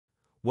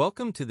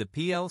Welcome to the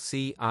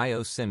PLC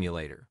I/O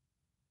simulator.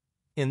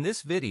 In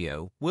this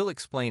video, we'll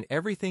explain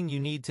everything you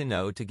need to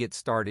know to get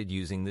started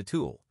using the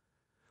tool.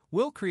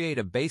 We'll create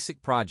a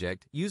basic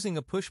project using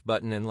a push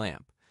button and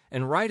lamp,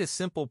 and write a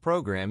simple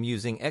program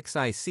using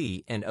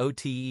X.I.C and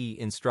O.T.E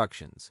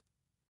instructions.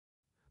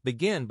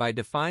 Begin by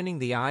defining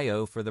the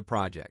I/O for the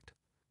project.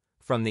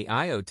 From the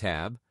I/O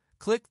tab,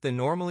 click the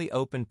normally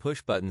open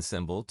push button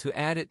symbol to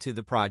add it to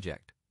the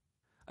project.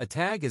 A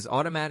tag is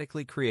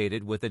automatically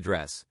created with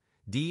address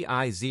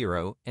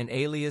DI0 and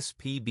alias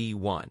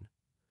PB1.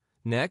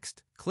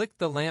 Next, click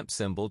the lamp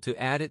symbol to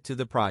add it to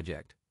the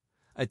project.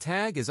 A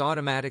tag is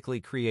automatically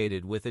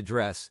created with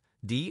address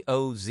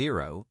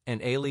DO0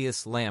 and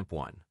alias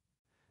lamp1.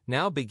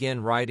 Now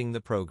begin writing the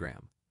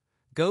program.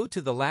 Go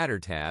to the Ladder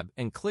tab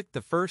and click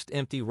the first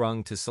empty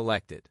rung to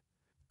select it.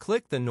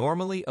 Click the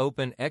normally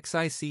open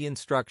X.I.C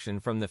instruction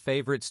from the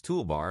Favorites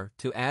toolbar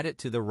to add it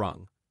to the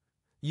rung.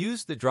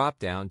 Use the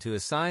drop-down to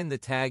assign the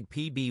tag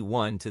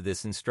PB1 to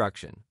this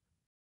instruction.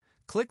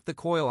 Click the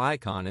coil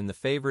icon in the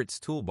Favorites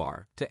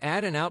toolbar to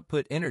add an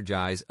Output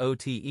Energize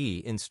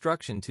O.T.E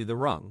instruction to the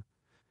rung.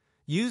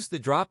 Use the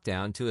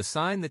drop-down to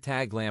assign the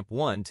tag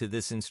lamp1 to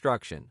this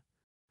instruction.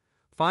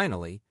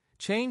 Finally,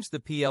 change the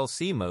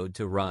PLC mode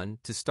to Run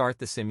to start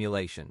the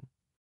simulation.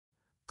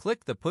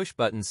 Click the push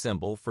button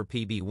symbol for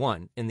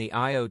PB1 in the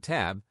I/O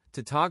tab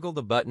to toggle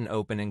the button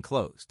open and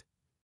closed.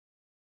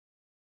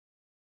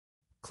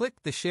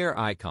 Click the Share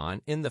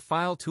icon in the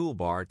File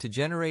toolbar to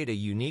generate a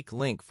unique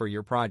link for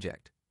your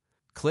project.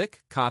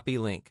 Click Copy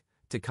Link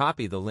to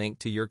copy the link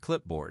to your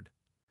clipboard.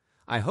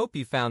 I hope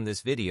you found this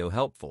video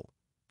helpful.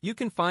 You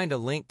can find a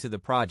link to the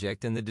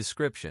project in the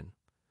description.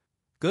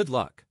 Good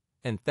luck,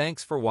 and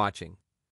thanks for watching.